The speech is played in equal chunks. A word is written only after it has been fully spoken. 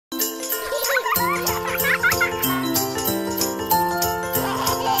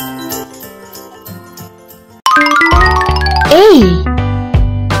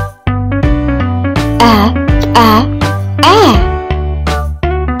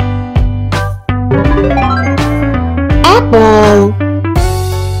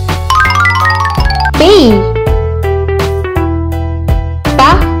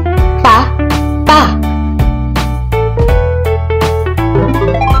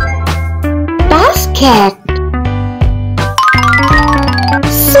cat.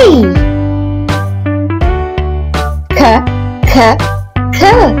 C.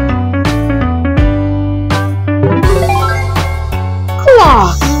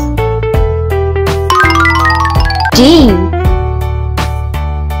 Cloth. D.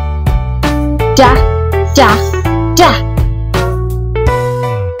 Da.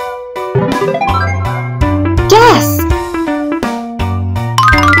 Desk.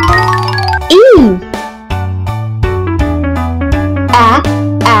 E. A.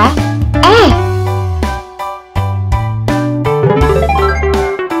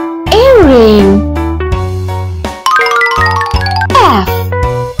 Earring. F.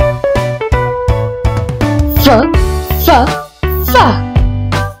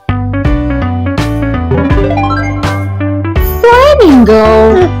 Flamingo.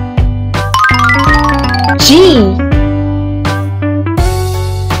 G.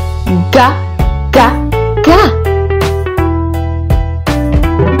 Ga.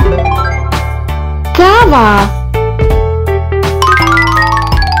 Gava.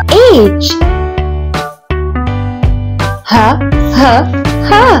 H.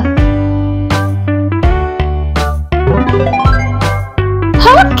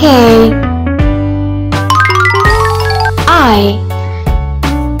 Hockey. I.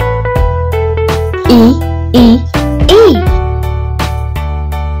 E.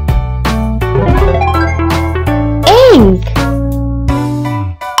 Ink.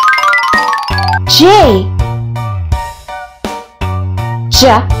 J.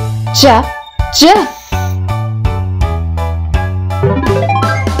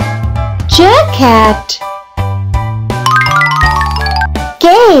 Jacket.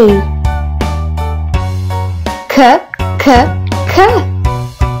 K.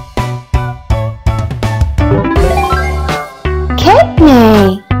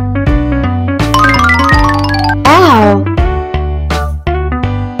 Kidney. L.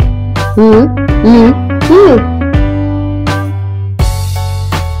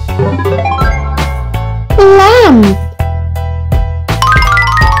 Lamp.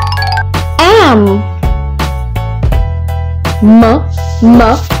 M.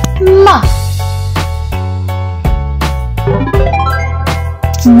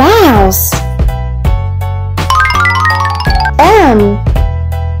 Mouse. M.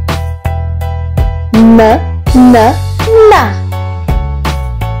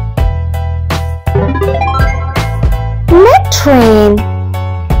 Train.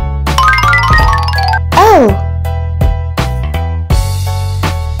 O.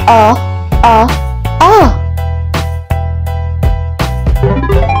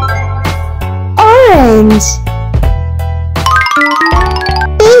 Orange.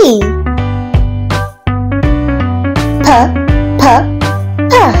 E.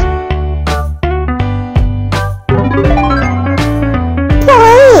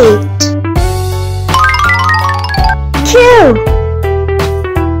 Plate. Q.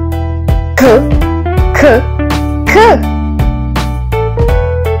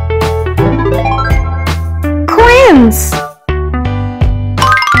 Quince.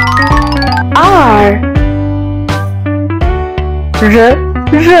 R.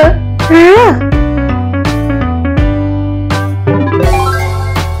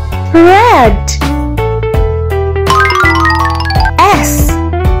 Red. S.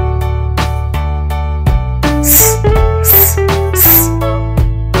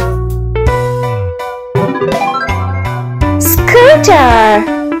 Scooter.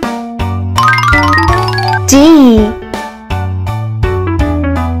 D.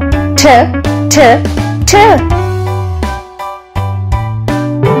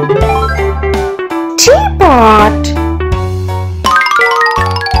 Teapot.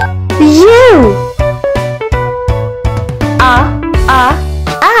 U.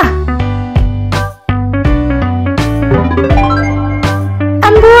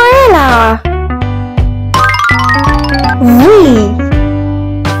 Umbrella. V.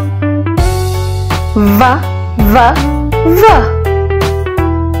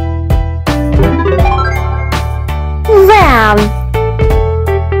 Van.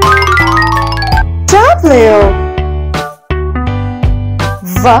 W.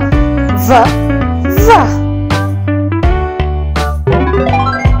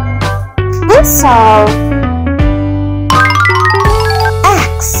 Whistle.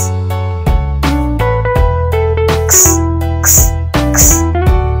 X.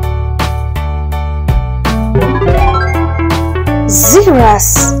 Xerox.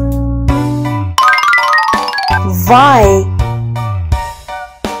 Y.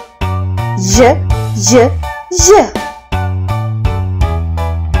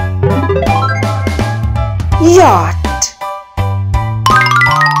 yacht.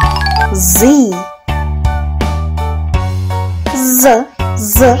 Z.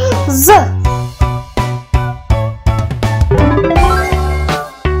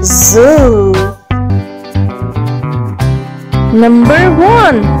 Zoo. Number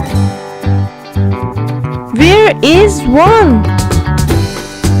 1. Where is 1?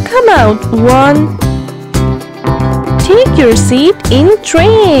 Come out, 1. Take your seat in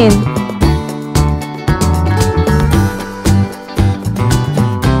train.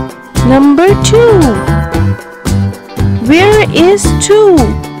 Number 2. Where is 2?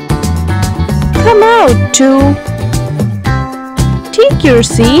 Come out, 2. Take your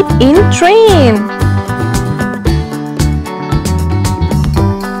seat in train.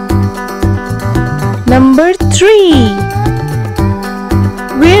 Number 3.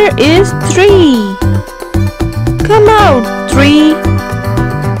 Where is 3? Come out, 3.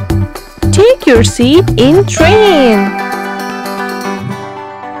 Take your seat in train.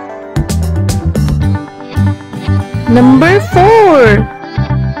 Number 4.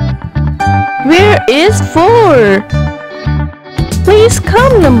 Where is 4? Please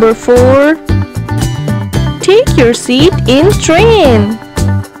come, number 4. Take your seat in train.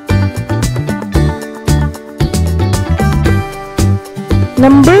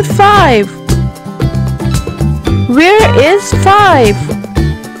 Number 5. Where is 5?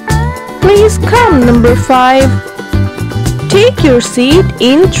 Please come, number 5. Take your seat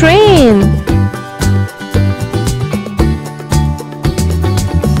in train.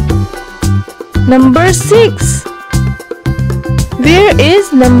 Number 6. Where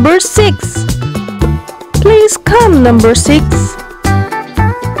is number 6? Please come, number 6.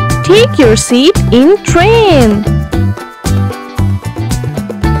 Take your seat in train.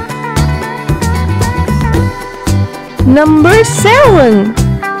 Number 7.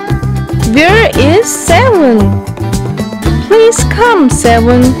 Where is 7? Please come,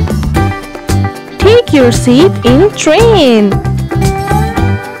 7. Take your seat in train.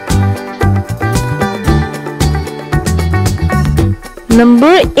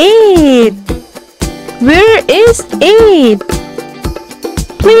 Number 8. Where is 8?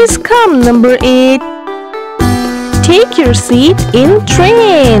 Please come, number 8. Take your seat in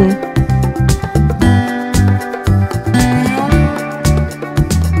train.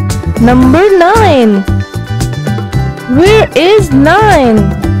 Number 9. Where is 9?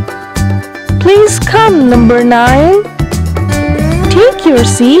 Please come, number 9. Take your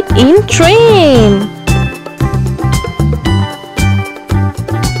seat in train.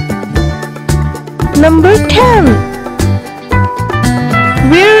 Number 10.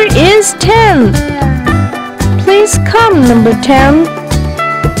 Where is 10? Please come, number 10.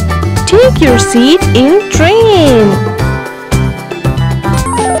 Take your seat in train.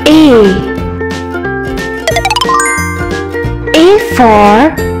 A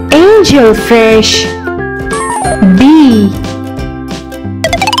for angelfish. B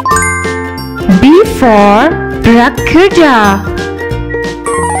for barracuda.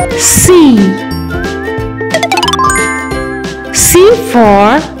 C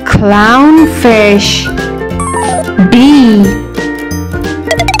for clownfish. D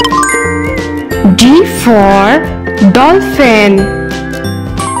for dolphin.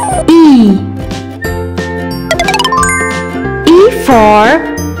 E for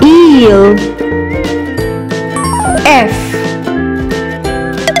eel. F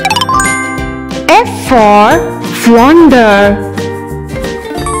for flounder.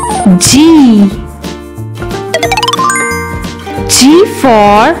 G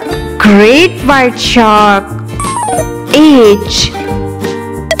for great white shark. H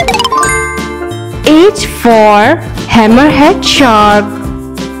for hammerhead shark.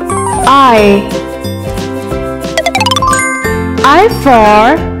 I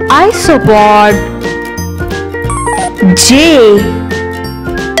for isobod. J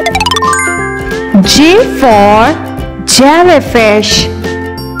for jellyfish.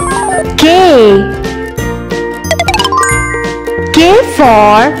 K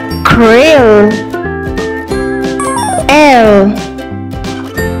for krill. L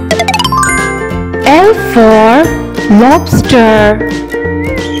for lobster.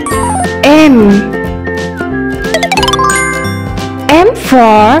 M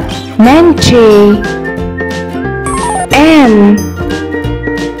for manatee. N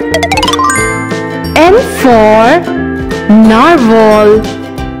for narwhal.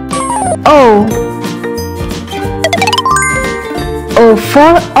 O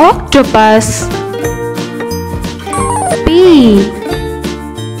for octopus. P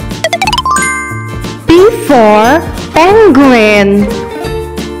for penguin.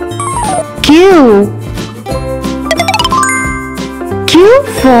 Q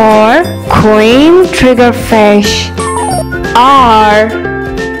for queen triggerfish. R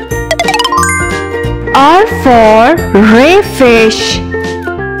for rayfish.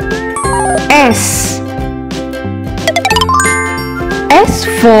 S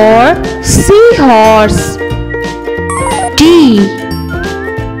for seahorse. T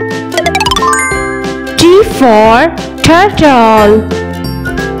for turtle.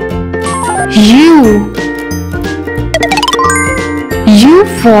 U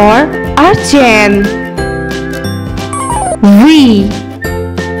for urchin. V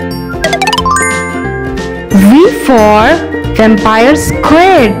for vampire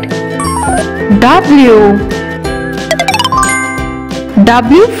squid. W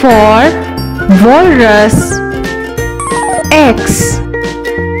for walrus. X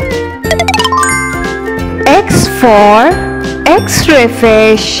for X-ray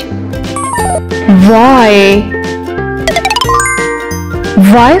fish.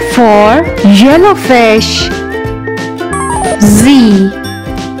 Y for yellowfish. Z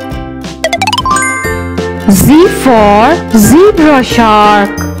for zebra shark.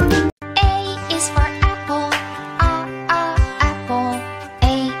 A is for apple, apple. A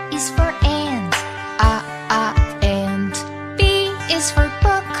is for ant, ant. B is for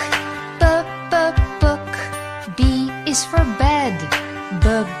book, book. B is for bed,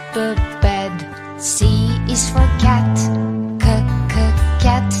 bed. C is for cat,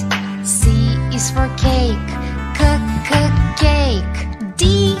 cat. C is for cake, cake.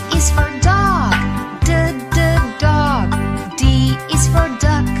 D is for dog, dog. D is for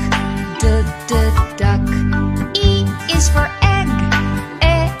duck, duck. E is for egg,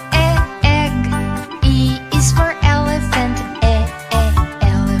 egg. E is for elephant,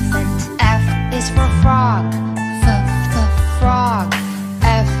 elephant. F is for frog, frog.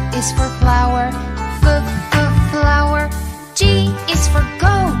 F is for flower, flower. G is for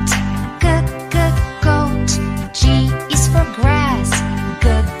goat, goat. G is for grass,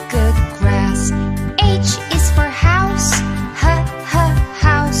 grass. H is for house,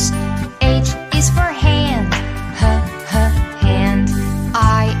 house. H is for hand, hand.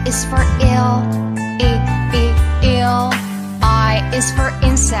 I is for ill, ill. I is for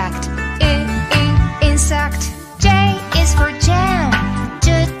insect, insect. J is for jam,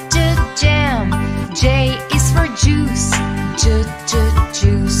 jam. J is for juice,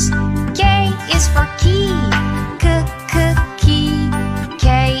 juice. K is for key, key.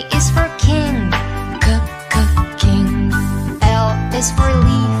 K is for king, king. L is for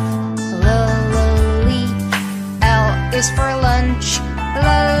leaf, leaf. L is for lunch,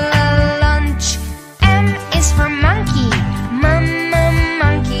 lunch. M is for monkey,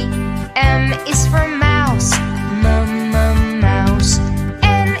 monkey. M is for mouse, mouse.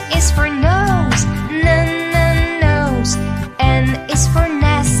 N is for nose, nose. N is for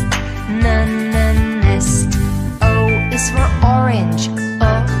nest, nest. O is for orange,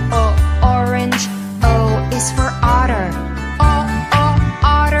 orange. O is for otter,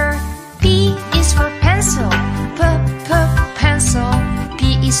 otter. P is for pencil, pencil.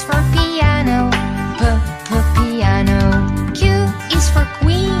 P is for piano, piano. Q is for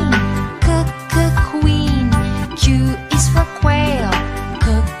queen, queen. Q is for quail,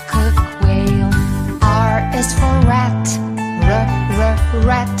 quail. R is for rat,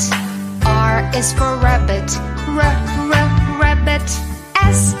 rat. R is for rabbit, rabbit.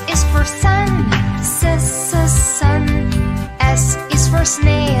 S is for sun, sun. S is for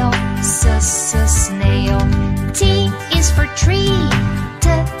snail, snail. T is for tree,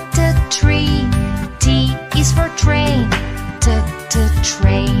 tree. T is for train,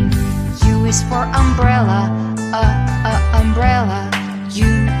 train. U is for umbrella, umbrella.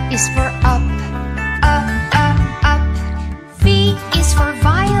 U is for up, up. V is for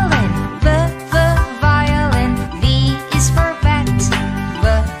violin, violin. V is for vet,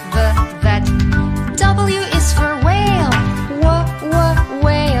 vet. W is for whale,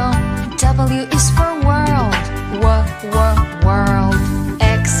 whale. W is for world, world.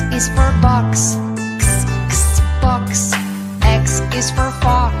 X is for box, box. X is for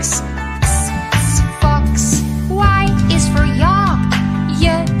fox, fox. Y is for yacht,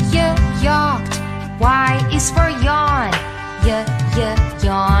 yacht. Y is for yawn,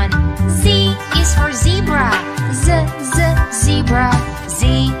 yawn. Z is for zebra, zebra.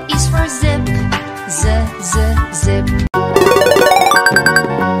 Z is for zip, zip.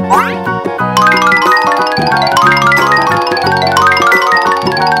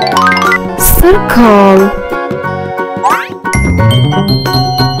 Circle,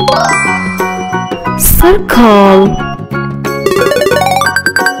 circle.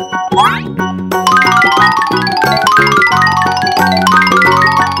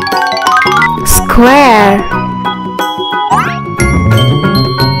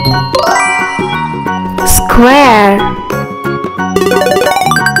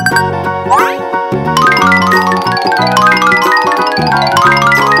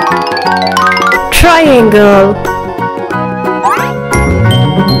 triangle,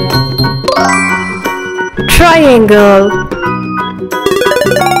 triangle,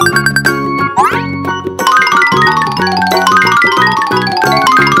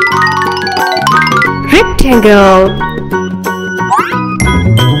 rectangle,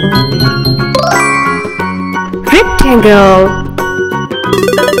 rectangle,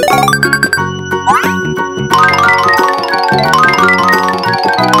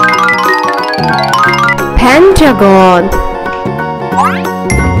 pentagon,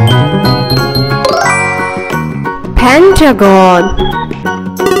 pentagon,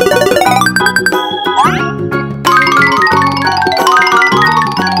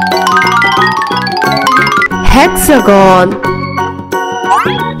 hexagon,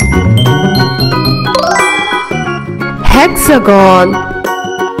 hexagon,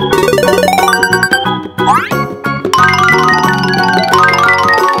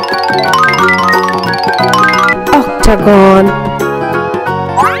 octagon,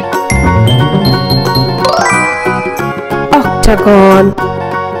 octagon,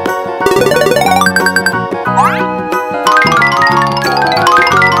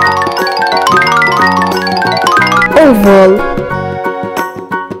 oval,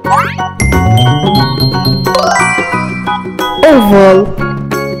 oval,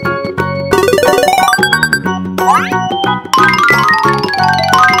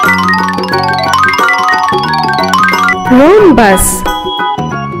 rhombus,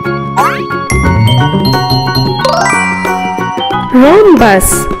 rhombus,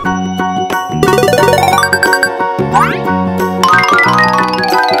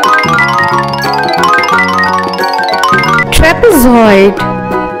 trapezoid,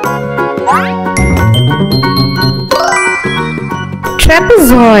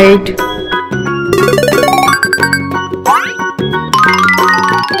 trapezoid,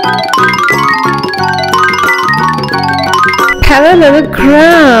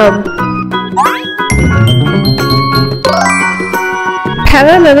 parallelogram,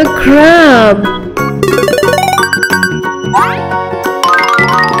 parallelogram,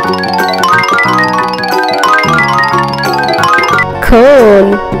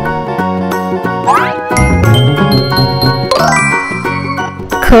 cone,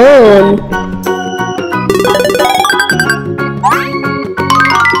 cone,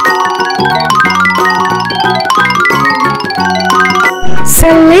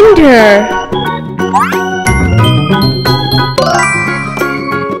 cylinder,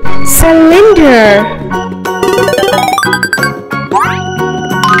 cylinder,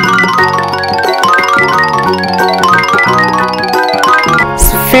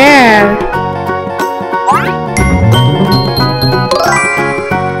 sphere,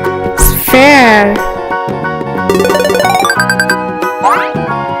 sphere,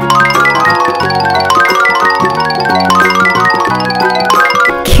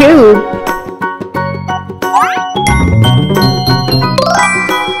 cube,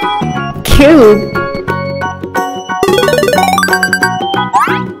 cube,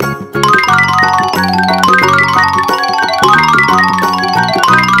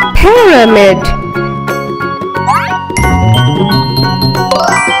 pyramid,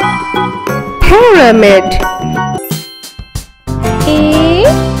 pyramid,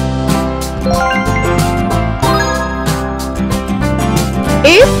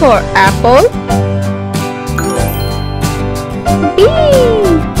 A for apple, B,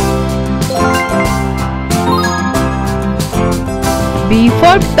 B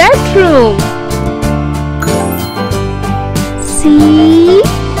for bedroom, C,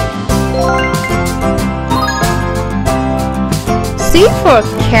 C for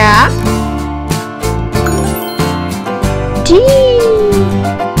cat, D,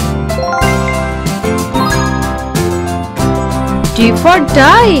 D for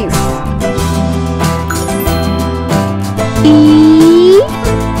dice, E,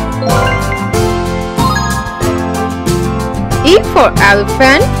 E for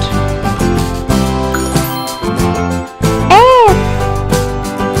elephant, F,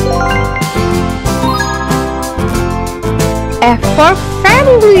 F for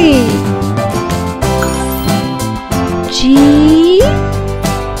family, G,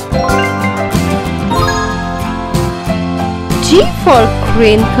 G for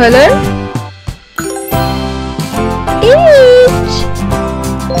green color, H,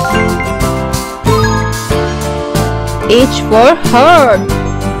 H for heart,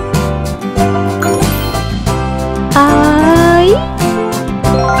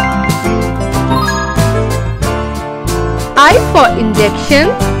 I for injection,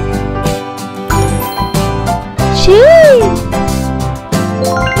 J,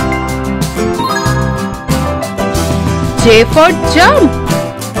 J for jump.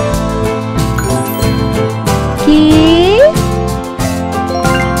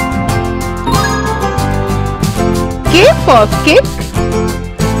 K for kick.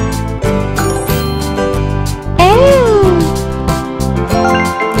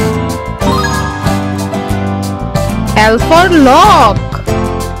 L for lock.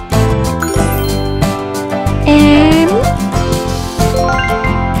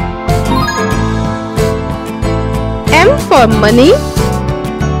 M for money.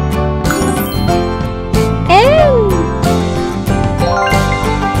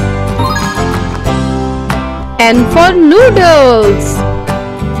 N for noodles.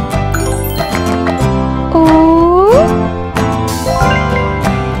 O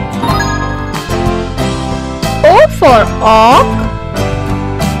for oak.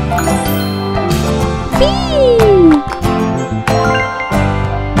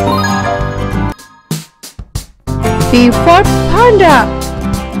 P for panda.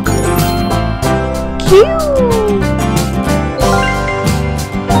 Q.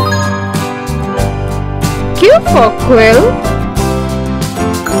 Q for quill.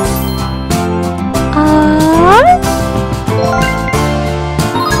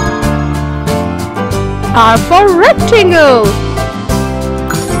 R for rectangle.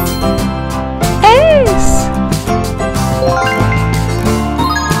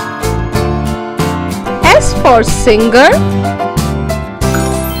 S for singer.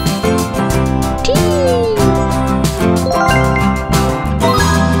 T.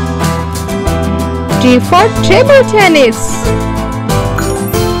 T for table tennis.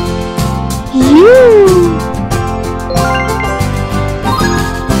 U.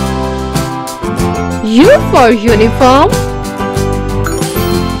 U for uniform.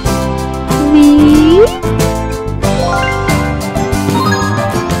 V.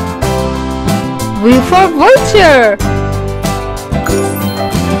 V for vulture.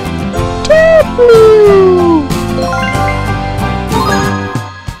 W.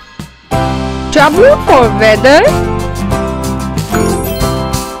 W for weather.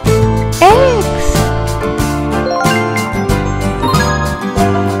 X.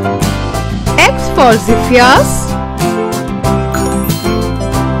 X for Zephyrs.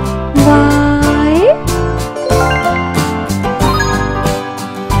 Y.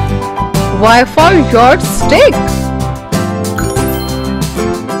 Y for yardstick.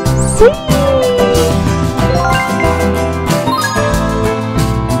 Z.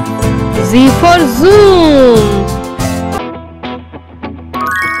 Z for zoom.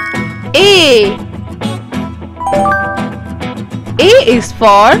 A. A is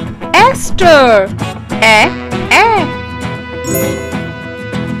for Esther.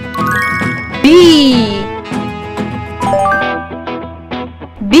 B.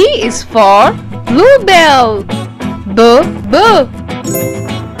 B is for bluebell. B.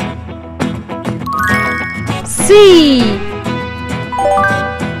 C.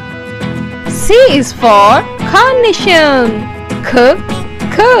 C is for carnation. K.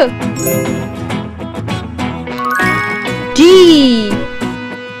 D.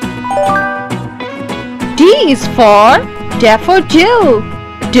 D is for daffodil.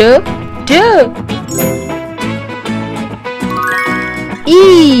 D.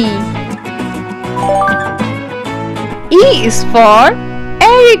 E. E is for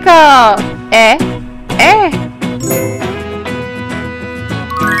Erica. F.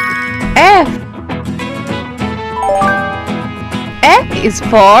 F is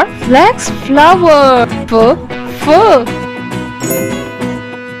for flax flower. F.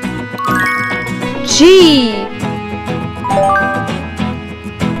 G.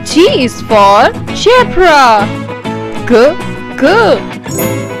 G is for zebra. G.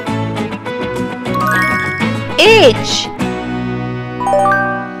 H.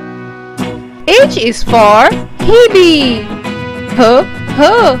 H is for Hebe. H.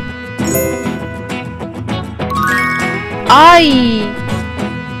 I.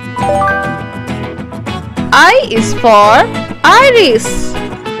 I is for iris.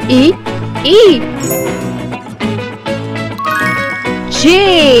 E. J.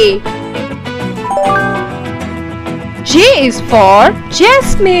 J is for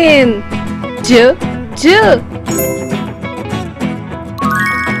jasmine. J.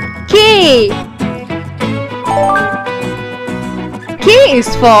 K. K is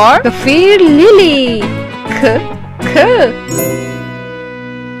for kaffir lily. K.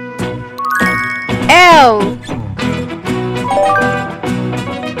 L.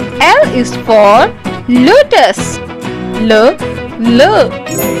 L is for lotus. L.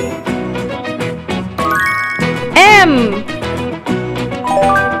 M.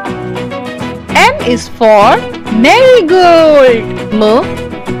 M is for marigold.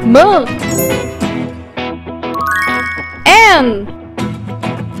 M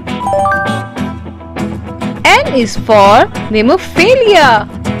N is for Nemophilia.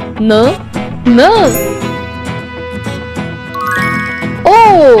 N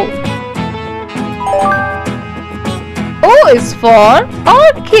O is for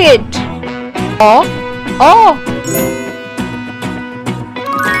orchid. O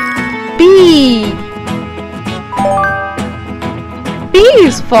P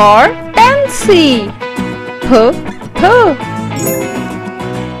is for pansy.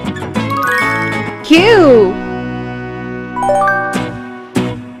 P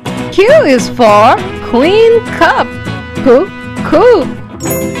Q is for queen cup. Q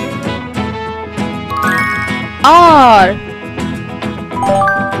R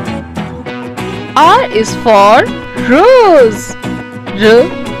is for rose. R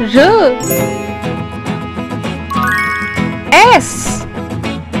S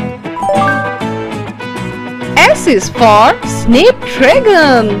is for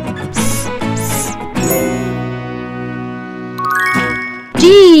snapdragon. T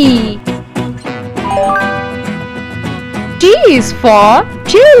is for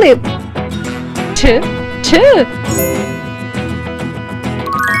tulip. T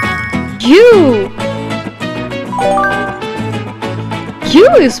U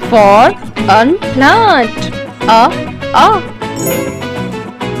is for unplant.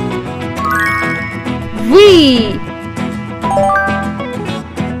 V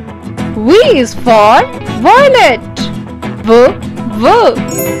is for violet.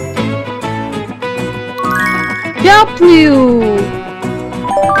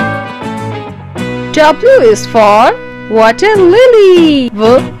 W is for water lily.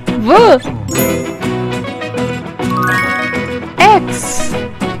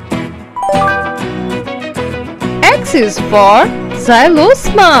 X is for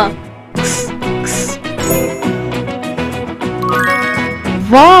xylosma.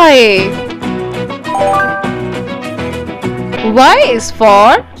 Y is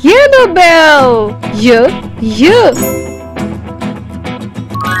for yellow bell.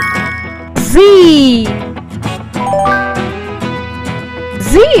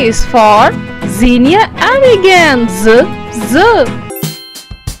 Z is for Xenia elegans.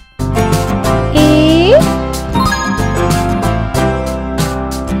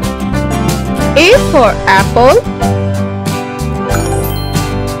 A for apple.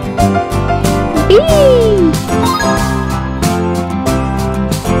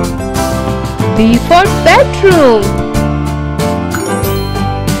 B for bedroom.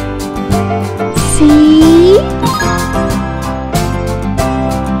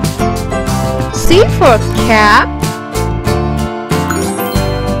 C for cap.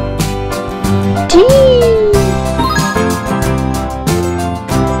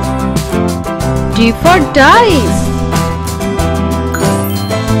 D for dice.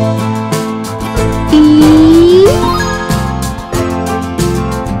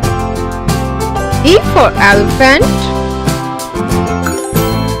 E for elephant.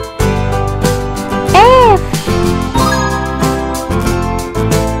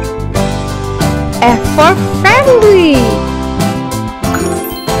 F for family.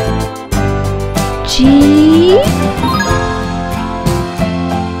 G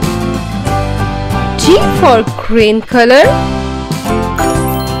for green color.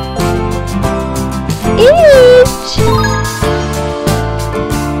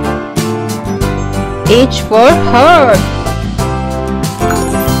 H for heart.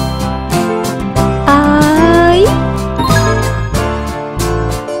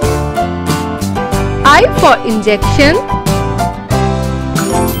 I for injection.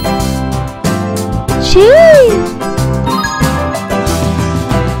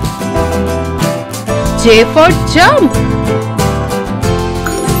 J for jump.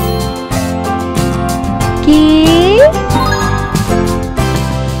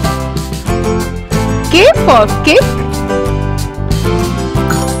 K for kick.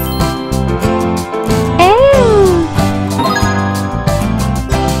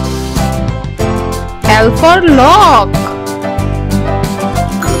 L for lock.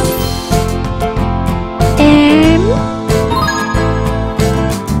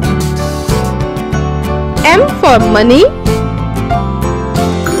 M for money.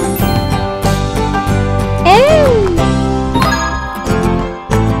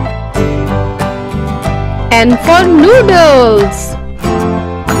 N for noodles.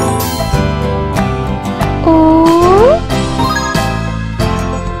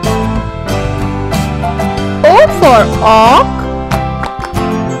 O for oak.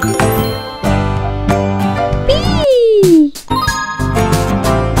 P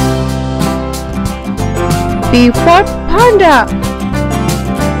P for panda.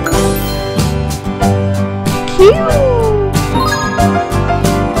 Q.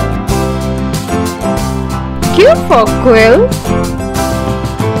 Q for quill.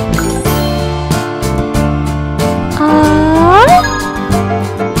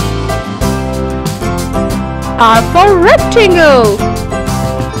 R for rectangle.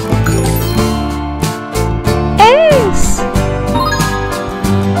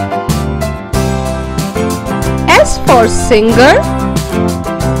 S for singer.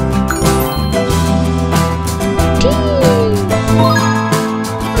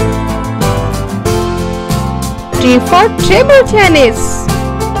 T for table tennis.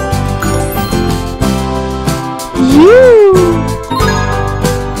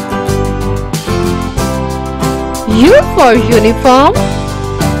 U for uniform.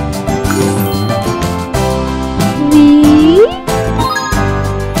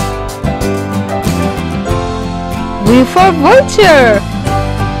 V for vulture.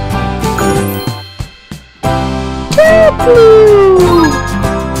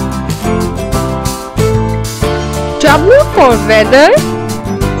 W for weather.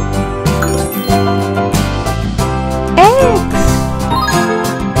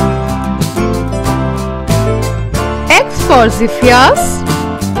 X for Zaibies.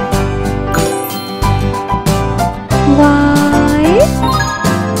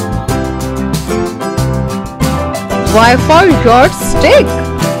 Y for yardstick.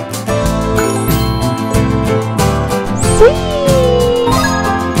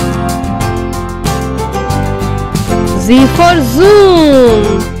 Z for zoom.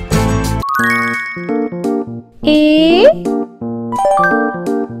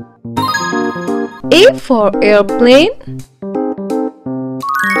 A for airplane.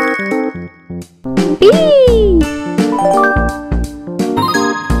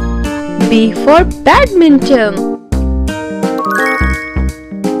 B for badminton.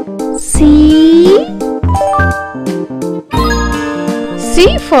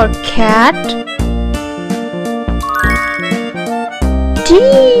 C for cat.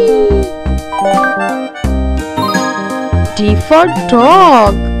 D for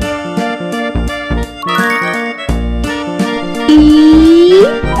dog.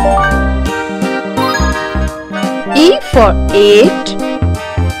 E for 8.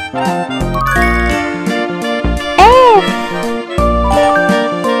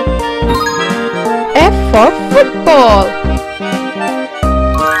 F for football.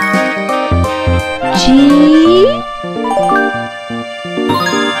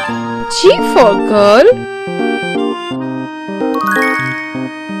 G for girl.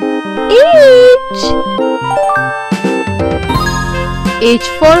 H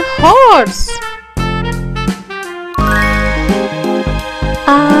for horse.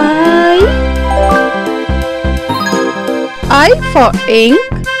 I for ink.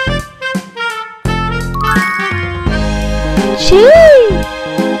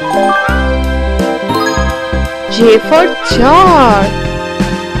 J for jar.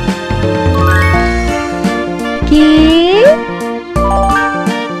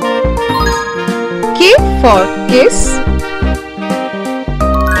 K for kiss.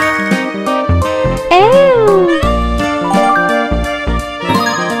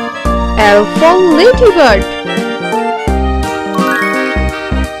 L for ladybird.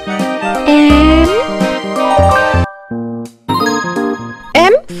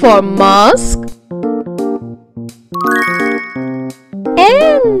 M for mask.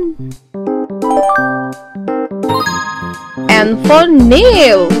 N for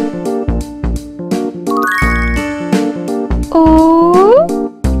nail.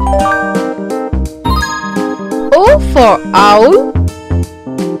 O for owl.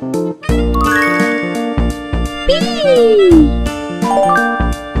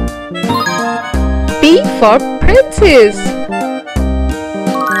 P for princess.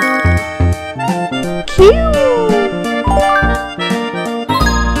 Q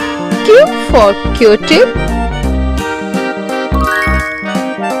for Q-tip.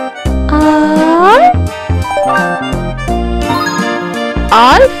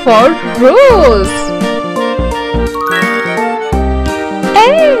 R for rose.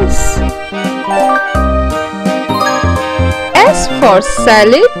 S for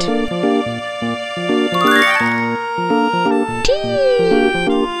salad.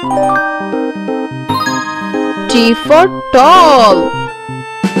 T for tall.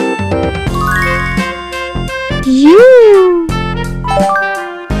 U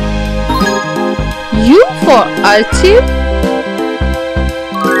for urchin.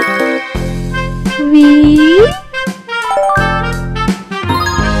 V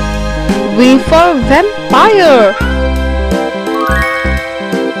V for vampire.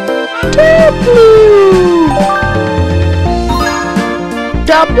 W.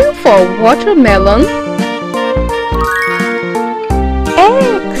 W for watermelon.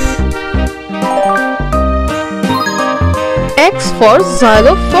 X. X for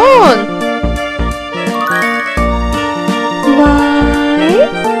xylophone. Y.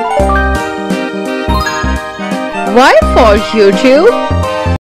 Y for YouTube.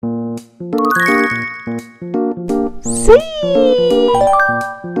 Z.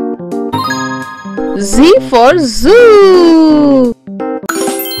 Z for zoo.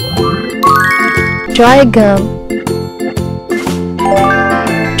 Dragon.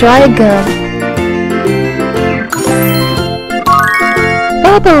 Dragon.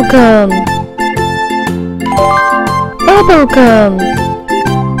 Bubblegum. Bubblegum.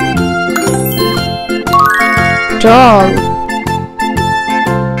 Doll.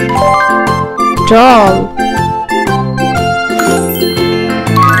 Doll.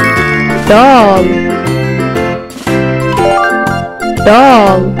 Doll.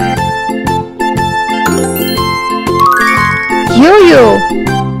 Doll. Yo-yo.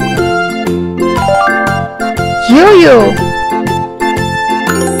 Yo-yo.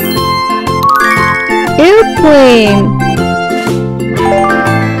 Airplane.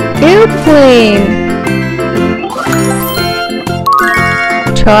 Airplane.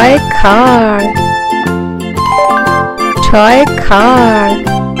 Toy car. Toy car.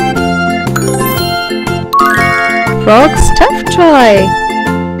 Frog stuffed toy.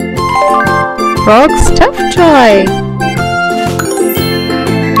 Frog stuffed toy.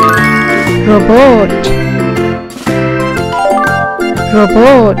 Robot.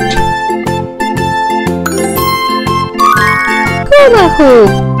 Robot. Hula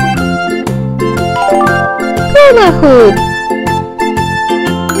hoop. Hula hoop.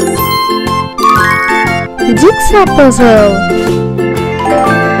 Jigsaw puzzle.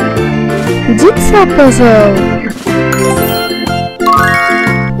 Jigsaw puzzle.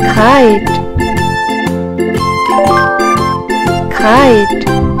 Kite. Kite.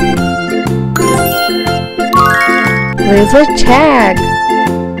 Laser tag.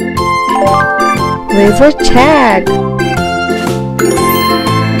 Laser tag.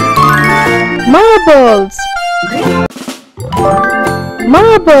 Marbles.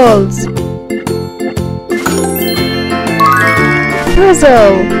 Marbles.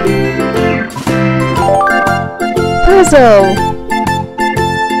 Puzzle. Puzzle.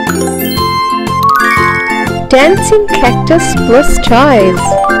 Dancing cactus plus toys.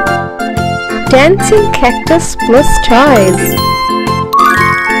 Dancing cactus plus toys.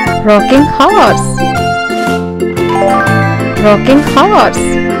 Rocking horse. Rocking horse.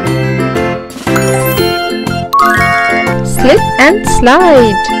 Slip and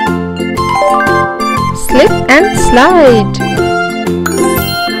slide. Slip and slide.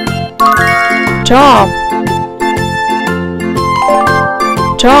 Top.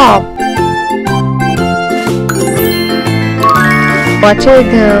 Top. Water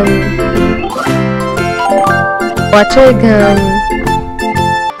gun. Water gun.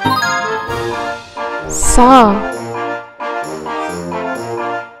 Saw.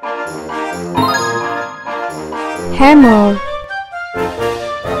 Hammer.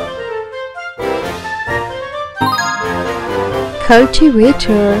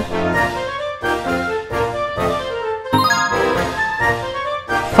 Cultivator.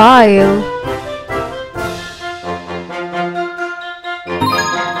 File.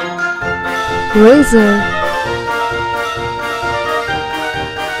 Razor.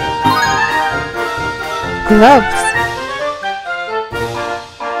 Gloves.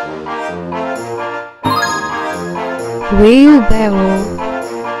 Wheelbarrow.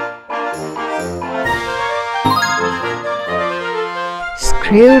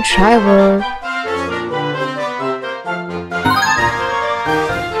 Screwdriver.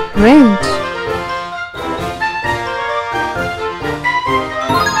 Wrench.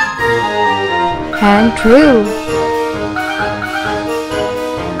 Hand drill.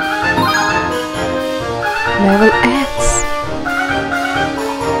 Level X.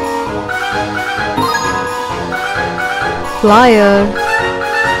 Flyer.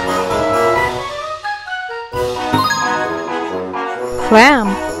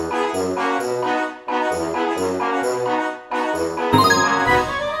 Clamp.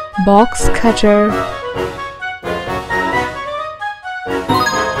 Box cutter.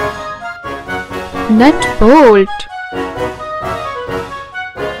 Nut bolt.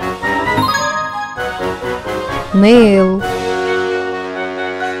 Nail.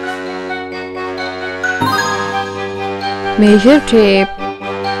 Measure tape.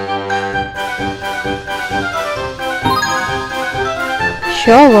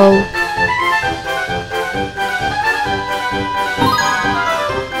 shovel,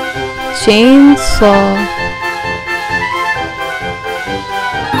 chainsaw,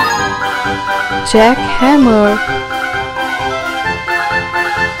 jackhammer,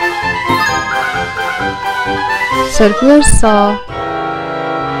 circular saw,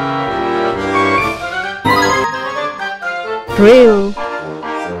 drill,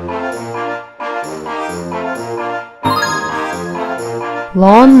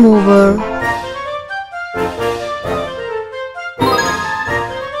 lawn mower,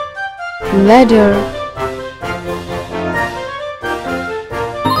 ladder,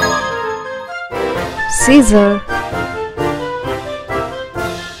 scissor,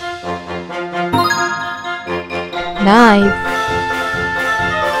 knife,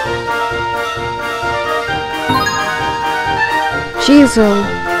 chisel,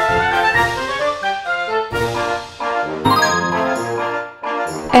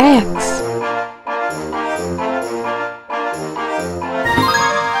 axe,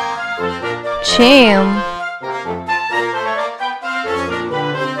 chain,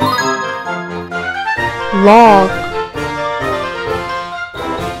 log,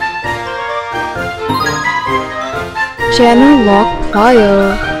 channel lock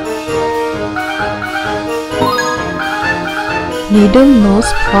plier, needle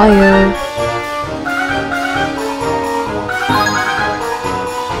nose plier,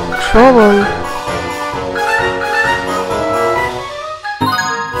 trowel,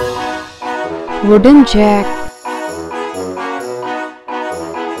 wooden jack,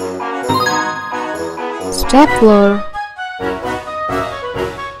 stapler,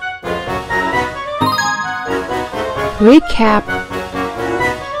 recap,